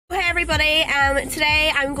everybody,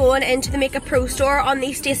 today I'm going into the Makeup Pro store on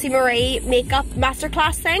the Stacey Marie makeup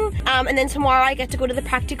masterclass thing, and then tomorrow I get to go to the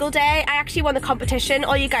practical day. I actually won the competition.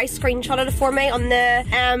 All you guys screenshotted it for me on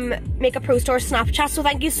the Makeup Pro store Snapchat, so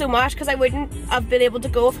thank you so much, because I wouldn't have been able to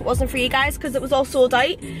go if it wasn't for you guys, because it was all sold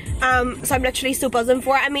out. So I'm literally so buzzing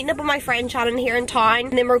for it. I'm meeting up with my friend Shannon here in town,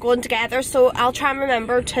 and then we're going together, so I'll try and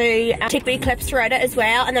remember to take wee clips throughout it as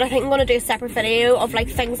well, and then I think I'm going to do a separate video of like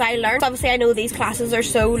things I learned. So obviously I know these classes are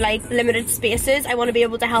so like limited spaces. I want to be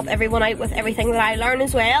able to help everyone out with everything that I learn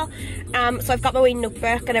as well. So I've got my wee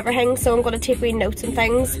notebook and everything, so I'm going to take wee notes and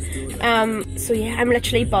things. So yeah, I'm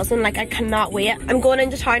literally buzzing, like I cannot wait. I'm going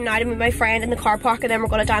into town now to meet my friend in the car park, and then we're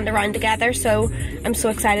going to dander around together, so I'm so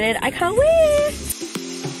excited. I can't wait.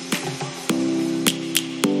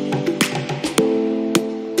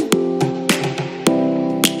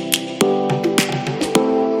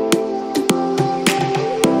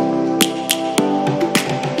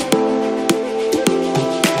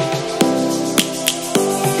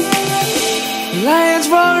 Lions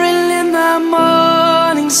roaring in the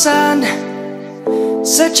morning sun,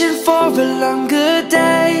 searching for a longer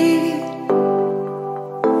day.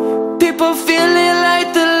 People feeling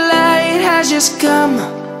like the light has just come.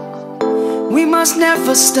 We must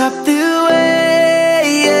never stop the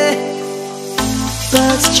way, yeah.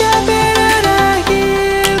 Birds chirping and I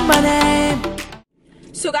hear my name.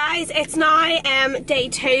 So guys, it's now day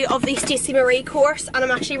 2 of the Stacey Marie course, and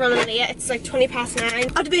I'm actually running late. It's like 20 past 9. I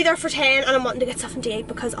have to be there for 10, and I'm wanting to get something to eat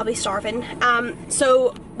because I'll be starving.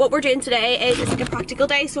 So what we're doing today is it's like a practical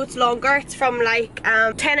day, so it's longer. It's from like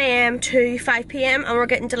 10 AM to 5 PM, and we're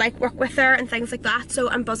getting to like work with her and things like that, so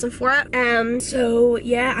I'm buzzing for it. So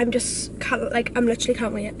yeah, I'm literally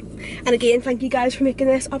can't wait. And again, thank you guys for making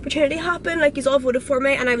this opportunity happen. Like, you all voted for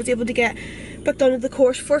me, and I was able to get booked onto the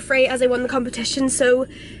course for free as I won the competition, so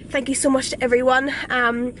thank you so much to everyone.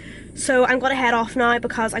 So I'm going to head off now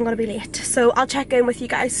because I'm going to be late, so I'll check in with you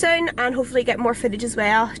guys soon and hopefully get more footage as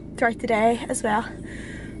well throughout the day as well.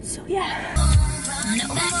 So yeah.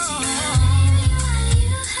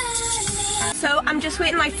 So I'm just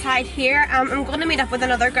waiting outside here. I'm going to meet up with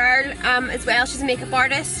another girl as well. She's a makeup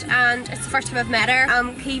artist, and it's the first time I've met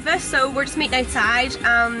her, Kiva, so we're just meeting outside.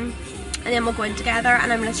 And then we'll go in together,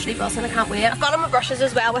 and I'm literally buzzing. I can't wait. I've got all my brushes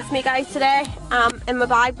as well with me, guys, today in my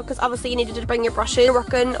bag, because obviously you needed to bring your brushes. You're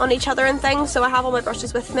working on each other and things, so I have all my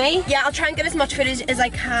brushes with me. Yeah, I'll try and get as much footage as I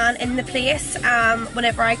can in the place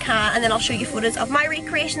whenever I can, and then I'll show you photos of my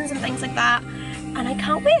recreations and things like that, and I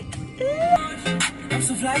can't wait. I'm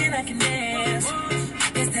so fly and I can dance.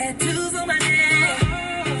 There's tattoos on my neck.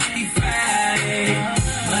 Be Friday,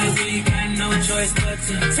 but we got no choice but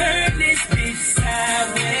to turn this bitch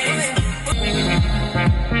sideways.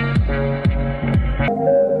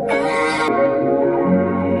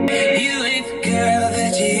 You ain't the girl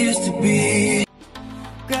that you used to be.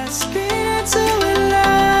 Grasping into a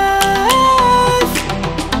life.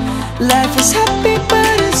 Life is happy,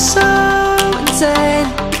 but it's so insane.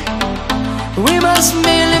 We must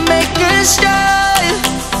merely make a start.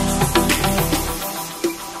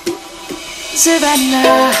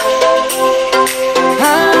 Savannah,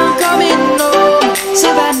 I'm coming home.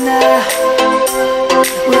 Savannah,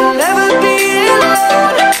 we'll never be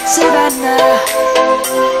alone. Savannah,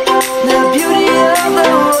 the beauty of the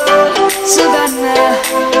world. Savannah,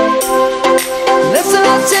 let's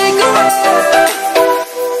all take a walk.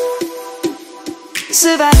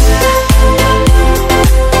 Savannah.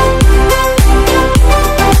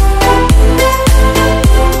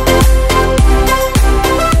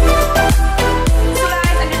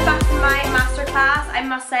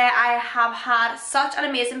 Have had such an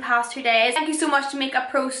amazing past 2 days. Thank you so much to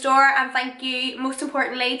Makeup Pro Store, and thank you most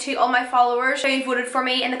importantly to all my followers who voted for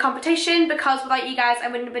me in the competition, because without you guys I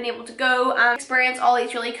wouldn't have been able to go and experience all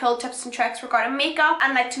these really cool tips and tricks regarding makeup,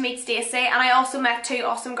 and like to meet Stacey. And I also met 2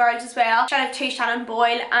 awesome girls as well. Shout out to Shannon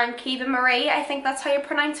Boyle and Kiva Marie, I think that's how you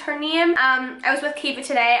pronounce her name. I was with Kiva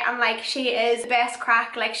today, and like, she is the best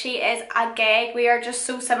crack. Like, she is a gag. We are just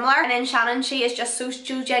so similar. And then Shannon, she is just so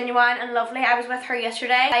genuine and lovely. I was with her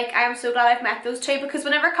yesterday. Like, I am so glad I've met those 2, because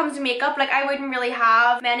whenever it comes to makeup, like, I wouldn't really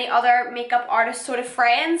have many other makeup artist sort of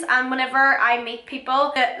friends, and whenever I meet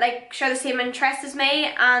people that like share the same interests as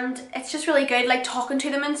me, and it's just really good like talking to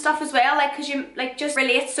them and stuff as well, like, because you like just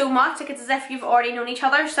relate so much. Like, it's as if you've already known each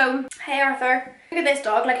other. So hey Arthur, look at this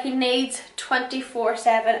dog, like he needs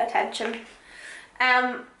 24/7 attention.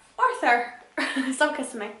 Arthur, Stop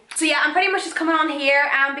kissing me. So yeah, I'm pretty much just coming on here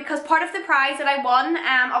because part of the prize that I won,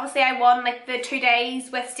 obviously I won like the 2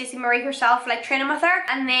 days with Stacey Marie herself, like training with her,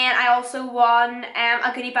 and then I also won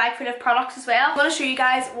a goodie bag full of products as well. I want to show you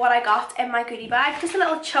guys what I got in my goodie bag. Just a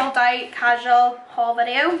little chilled out casual haul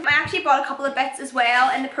video. I actually bought a couple of bits as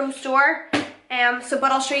well in the Pro store.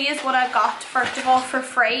 But I'll show you what I got first of all for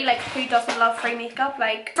free. Like, who doesn't love free makeup?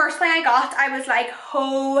 Like, first thing I got, I was like,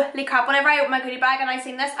 holy crap. Whenever I opened my goodie bag and I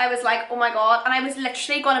seen this, I was like, oh my god. And I was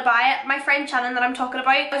literally gonna buy it. My friend Shannon that I'm talking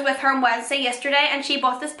about, I was with her on Wednesday yesterday, and she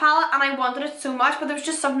bought this palette and I wanted it so much, but there was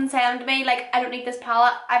just something saying to me like, I don't need this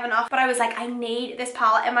palette, I have enough. But I was like, I need this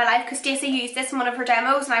palette in my life because Stacey used this in one of her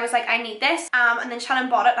demos and I was like, I need this. And then Shannon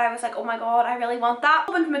bought it and I was like, oh my god, I really want that.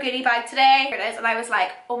 I opened my goodie bag today, here it is, and I was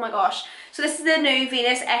like, oh my gosh. So this is the new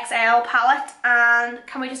Venus XL palette, and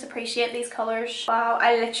can we just appreciate these colours? Wow,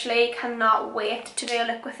 I literally cannot wait to do a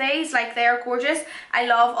look with these. Like, they're gorgeous. I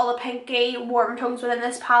love all the pinky warm tones within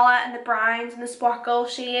this palette, and the browns and the sparkle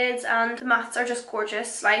shades, and the mattes are just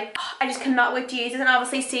gorgeous. Like, I just cannot wait to use it, and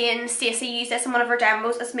obviously seeing Stacey use this in one of her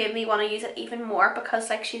demos has made me want to use it even more because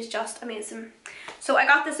like she's just amazing. So I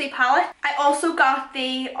got this wee palette. I also got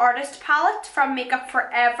the Artist palette from Makeup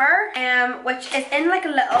Forever, which is in like a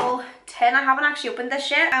little tin. I haven't actually opened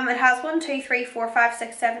this yet. It has 1, 2, 3, 4, 5,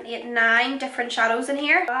 6, 7, 8, 9 different shadows in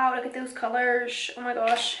here. Wow, look at those colours. Oh my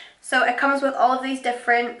gosh. So it comes with all of these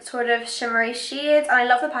different sort of shimmery shades, and I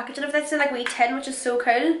love the packaging of this in like a wee tin, which is so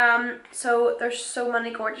cool. So there's so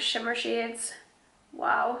many gorgeous shimmer shades.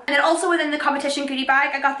 Wow. And then also within the competition goodie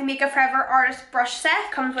bag, I got the Makeup Forever Artist brush set.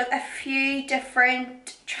 Comes with a few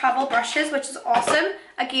different travel brushes, which is awesome.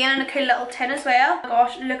 Again, in a cool little tin as well. Oh my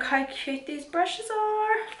gosh, look how cute these brushes are.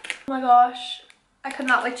 Oh my gosh. I could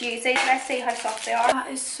not wait to use these. Let's see how soft they are. That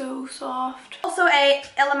is so soft. Also a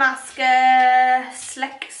Illamasqua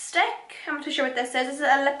Slick Stick. I'm not too sure what this is. This is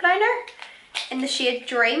a lip liner in the shade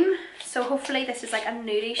Dream. So hopefully this is like a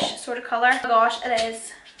nudish sort of colour. Oh my gosh, it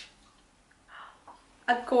is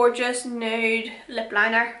a gorgeous nude lip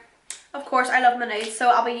liner. Of course, I love my nudes, so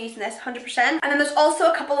I'll be using this 100%. And then there's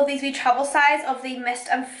also a couple of these wee travel size of the Mist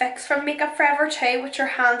and Fix from Makeup Forever too, which are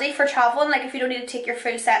handy for traveling. Like if you don't need to take your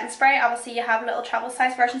full setting spray, obviously you have little travel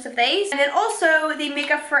size versions of these. And then also the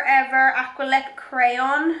Makeup Forever Aqua Lip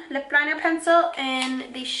Crayon Lip Liner Pencil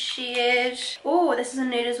in the shade, oh, this is a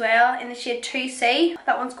nude as well, in the shade 2C.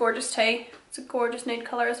 That one's gorgeous too. It's a gorgeous nude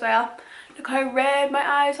colour as well. Look how red my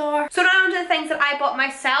eyes are. So now on to the things that I bought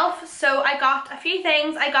myself. So I got a few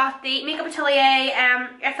things. I got the Makeup Atelier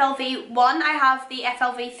FLV1. I have the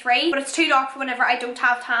FLV3, but it's too dark for whenever I don't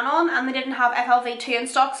have tan on, and they didn't have FLV2 in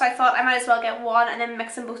stock, so I thought I might as well get one and then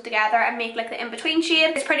mix them both together and make like the in-between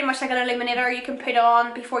shade. It's pretty much like an illuminator you can put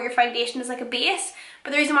on before your foundation as like a base.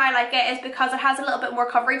 But the reason why I like it is because it has a little bit more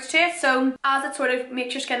coverage to it, so as it sort of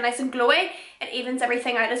makes your skin nice and glowy, it evens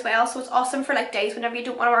everything out as well. So it's awesome for like days whenever you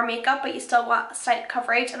don't want to wear makeup but you still want slight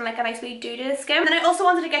coverage and like a nice wee dew to the skin. And then I also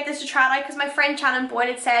wanted to get this to try it out because my friend Shannon Boyd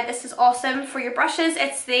had said this is awesome for your brushes.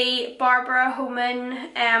 It's the Barbara Homan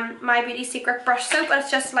My Beauty Secret brush soap, and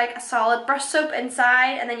it's just like a solid brush soap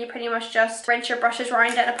inside, and then you pretty much just rinse your brushes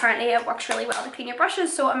around it, and apparently it works really well to clean your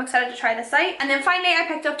brushes, so I'm excited to try this out. And then finally I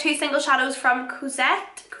picked up 2 single shadows from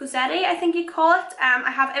Cosetti, I think you call it.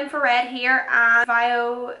 I have Infrared here and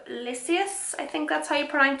Violicious, I think that's how you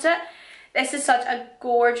pronounce it. This is such a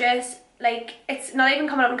gorgeous, like, it's not even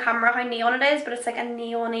coming up on camera how neon it is, but it's like a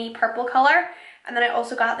neon-y purple colour. And then I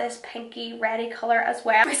also got this pinky reddy colour as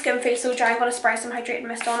well. My skin feels so dry, I'm going to spray some hydrating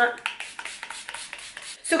mist on it.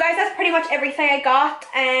 So guys, that's pretty much everything I got,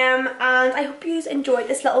 and I hope you enjoyed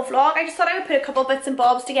this little vlog. I just thought I would put a couple bits and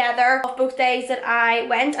bobs together of both days that I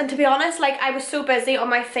went, and to be honest, like, I was so busy on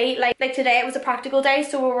my feet. Like today it was a practical day,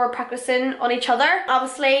 so we were practicing on each other.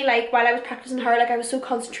 Obviously, like, while I was practicing her, like, I was so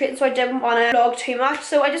concentrated, so I didn't want to vlog too much.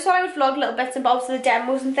 So I just thought I would vlog little bits and bobs of the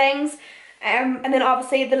demos and things. And then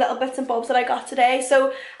obviously the little bits and bobs that I got today.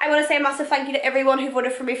 So I want to say a massive thank you to everyone who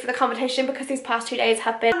voted for me for the competition, because these past 2 days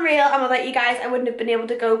have been unreal, and without you guys I wouldn't have been able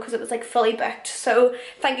to go because it was like fully booked. So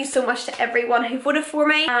thank you so much to everyone who voted for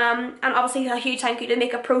me, and obviously a huge thank you to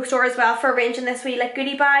Makeup Pro Store as well for arranging this wee like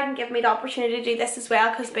goodie bag and giving me the opportunity to do this as well,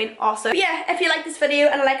 because it's been awesome. But yeah, if you like this video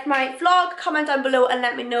and like my vlog, comment down below and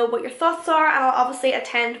let me know what your thoughts are, and I'll obviously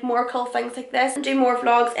attend more cool things like this and do more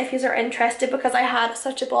vlogs if you are interested, because I had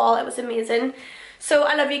such a ball. It was amazing. So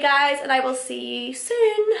I love you guys, and I will see you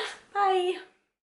soon. Bye.